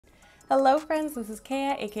Hello friends, this is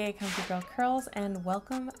Kaya, aka Comfy Girl Curls, and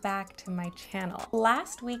welcome back to my channel.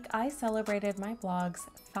 Last week I celebrated my blog's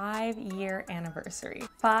 5-year anniversary.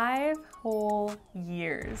 5 whole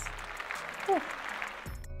years. Whew.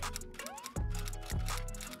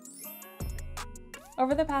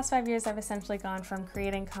 Over the past 5 years, I've essentially gone from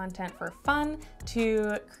creating content for fun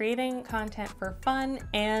to creating content for fun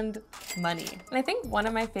and money. And I think one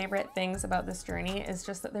of my favorite things about this journey is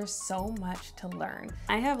just that there's so much to learn.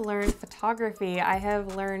 I have learned photography, I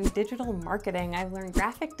have learned digital marketing, I've learned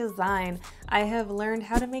graphic design, I have learned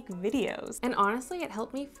how to make videos. And honestly, it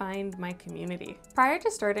helped me find my community. Prior to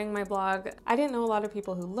starting my blog, I didn't know a lot of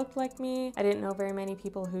people who looked like me. I didn't know very many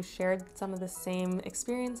people who shared some of the same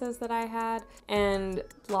experiences that I had. And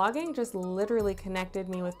blogging just literally connected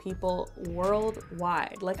me with people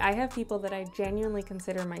worldwide. Like, I have people that I genuinely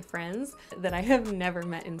consider my friends that I have never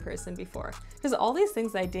met in person before. There's all these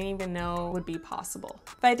things that I didn't even know would be possible.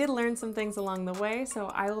 But I did learn some things along the way, so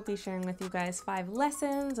I will be sharing with you guys 5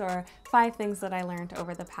 lessons or 5 things that I learned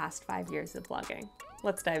over the past 5 years of blogging.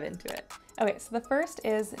 Let's dive into it. Okay, so the first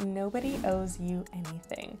is nobody owes you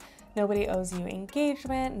anything. Nobody owes you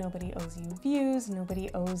engagement, nobody owes you views, nobody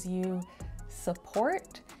owes you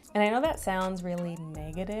support. And I know that sounds really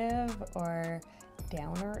negative or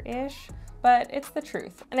downer-ish, but it's the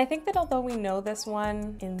truth. And I think that although we know this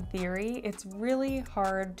one in theory, it's really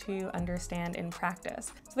hard to understand in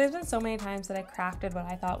practice. So there's been so many times that I crafted what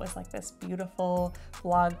I thought was like this beautiful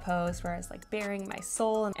blog post where I was like bearing my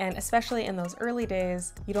soul. And especially in those early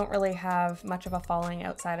days, you don't really have much of a following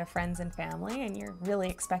outside of friends and family, and you're really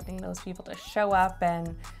expecting those people to show up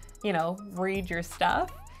and, you know, read your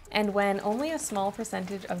stuff. And when only a small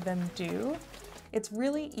percentage of them do, it's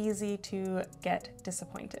really easy to get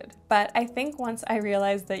disappointed. But I think once I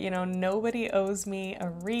realized that, nobody owes me a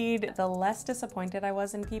read, the less disappointed I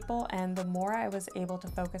was in people and the more I was able to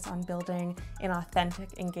focus on building an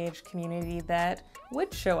authentic, engaged community that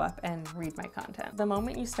would show up and read my content. The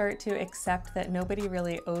moment you start to accept that nobody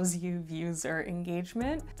really owes you views or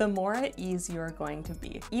engagement, the more at ease you are going to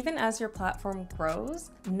be. Even as your platform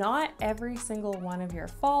grows, not every single one of your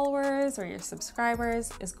followers or your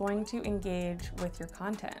subscribers is going to engage with your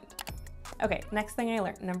content. Okay, next thing I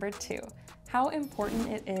learned, number 2, how important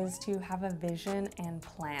it is to have a vision and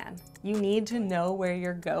plan. You need to know where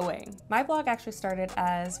you're going. My blog actually started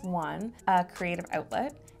as 1, a creative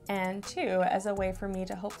outlet, and 2, as a way for me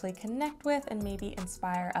to hopefully connect with and maybe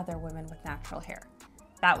inspire other women with natural hair.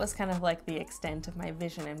 That was kind of like the extent of my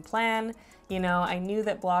vision and plan. I knew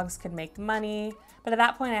that blogs could make money, but at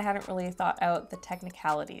that point I hadn't really thought out the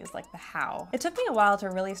technicalities, like the how. It took me a while to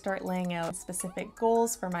really start laying out specific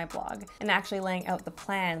goals for my blog and actually laying out the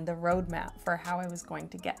plan, the roadmap for how I was going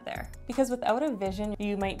to get there. Because without a vision,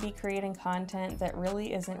 you might be creating content that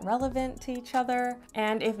really isn't relevant to each other.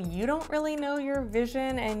 And if you don't really know your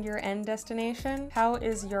vision and your end destination, how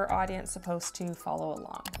is your audience supposed to follow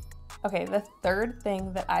along? Okay, the third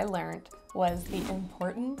thing that I learned was the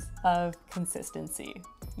importance of consistency.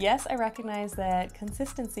 Yes, I recognize that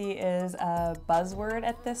consistency is a buzzword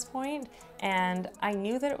at this point, and I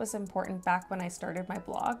knew that it was important back when I started my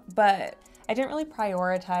blog, but I didn't really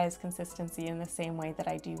prioritize consistency in the same way that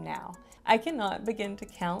I do now. I cannot begin to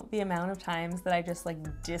count the amount of times that I just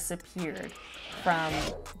disappeared from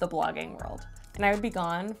the blogging world. And I would be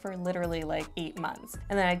gone for literally 8 months,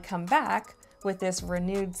 and then I'd come back with this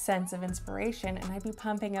renewed sense of inspiration, and I'd be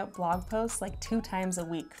pumping out blog posts 2 times a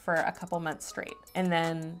week for a couple months straight, and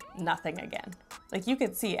then nothing again. You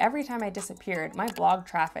could see every time I disappeared, my blog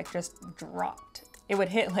traffic just dropped. It would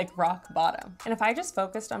hit rock bottom. And if I just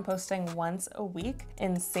focused on posting once a week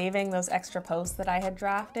and saving those extra posts that I had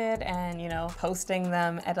drafted and, posting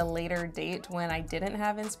them at a later date when I didn't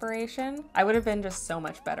have inspiration, I would have been just so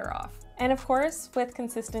much better off. And of course, with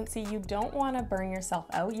consistency, you don't want to burn yourself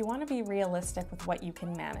out. You want to be realistic with what you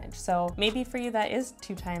can manage. So maybe for you that is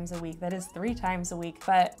 2 times a week, that is 3 times a week,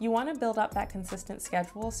 but you want to build up that consistent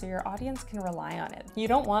schedule so your audience can rely on it. You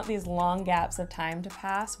don't want these long gaps of time to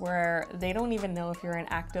pass where they don't even know if you're an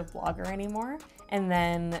active blogger anymore, and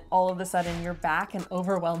then all of a sudden you're back and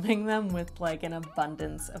overwhelming them with an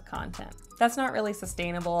abundance of content. That's not really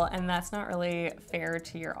sustainable, and that's not really fair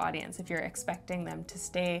to your audience if you're expecting them to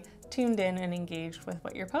stay tuned in and engaged with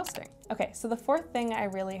what you're posting. Okay, so the 4th thing I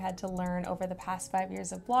really had to learn over the past 5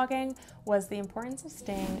 years of blogging was the importance of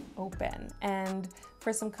staying open. And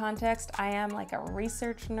for some context, I am a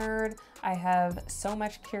research nerd. I have so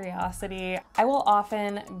much curiosity. I will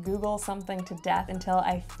often Google something to death until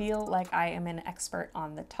I feel like I am an expert expert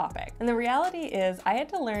on the topic. And the reality is I had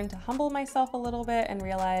to learn to humble myself a little bit and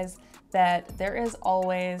realize that there is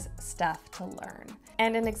always stuff to learn.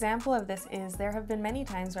 And an example of this is there have been many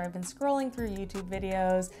times where I've been scrolling through YouTube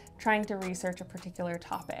videos trying to research a particular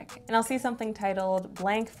topic, and I'll see something titled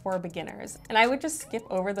blank for beginners. And I would just skip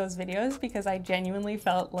over those videos because I genuinely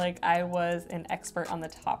felt like I was an expert on the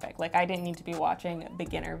topic. Like I didn't need to be watching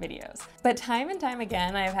beginner videos. But time and time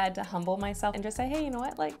again, I've had to humble myself and just say, hey, you know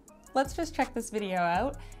what? Like, let's just check this video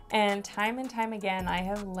out. And time again, I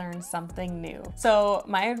have learned something new. So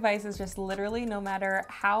my advice is just literally no matter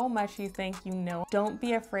how much you think you know, don't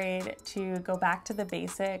be afraid to go back to the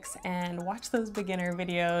basics and watch those beginner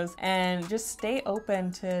videos and just stay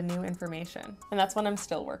open to new information. And that's what I'm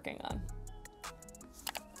still working on.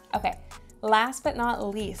 Okay. Last but not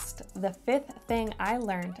least, the fifth thing I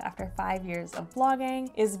learned after 5 years of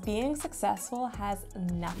blogging is being successful has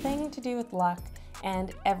nothing to do with luck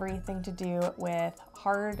and everything to do with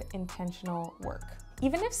hard, intentional work.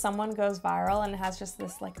 Even if someone goes viral and has just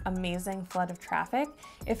this like amazing flood of traffic,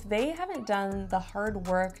 if they haven't done the hard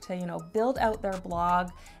work to, build out their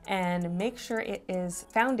blog and make sure it is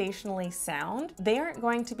foundationally sound, they aren't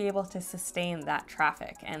going to be able to sustain that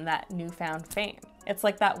traffic and that newfound fame. It's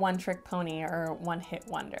like that one-trick pony or one-hit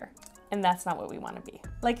wonder. And that's not what we want to be.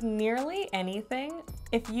 Like nearly anything,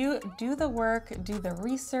 if you do the work, do the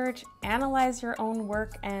research, analyze your own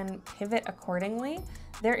work, and pivot accordingly,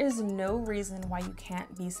 there is no reason why you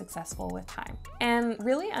can't be successful with time. And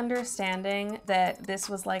really understanding that this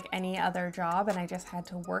was like any other job and I just had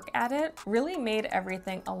to work at it really made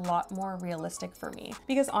everything a lot more realistic for me.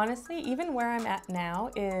 Because honestly, even where I'm at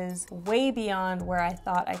now is way beyond where I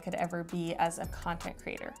thought I could ever be as a content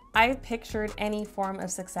creator. I pictured any form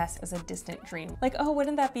of success as a distant dream. Like, oh,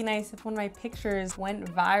 wouldn't that be nice if one of my pictures went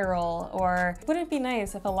viral? Or wouldn't it be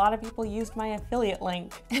nice if a lot of people used my affiliate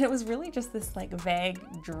link? And it was really just this like vague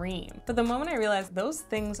dream. But the moment I realized those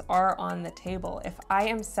things are on the table, if I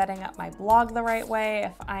am setting up my blog the right way,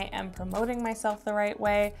 if I am promoting myself the right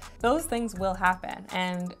way, those things will happen.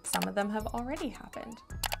 And some of them have already happened.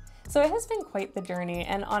 So it has been quite the journey,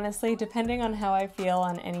 and honestly, depending on how I feel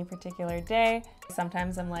on any particular day,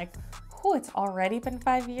 sometimes I'm like, oh, it's already been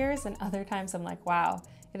 5 years, and other times I'm like, wow,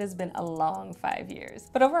 it has been a long 5 years.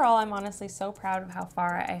 But overall, I'm honestly so proud of how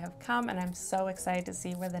far I have come, and I'm so excited to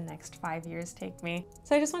see where the next 5 years take me.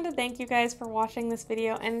 So I just want to thank you guys for watching this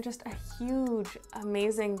video, and just a huge,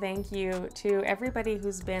 amazing thank you to everybody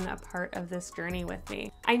who's been a part of this journey with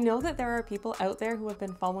me. I know that there are people out there who have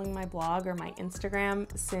been following my blog or my Instagram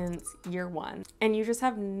since year one, and you just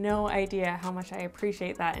have no idea how much I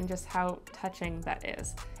appreciate that and just how touching that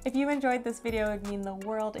is. If you enjoyed this video, it would mean the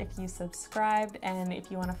world if you subscribed, and if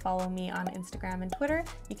you want to follow me on Instagram and Twitter,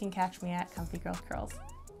 you can catch me at Comfy Girl Curls.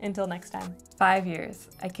 Until next time. 5 years.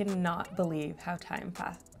 I cannot believe how time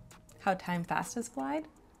fast has flied.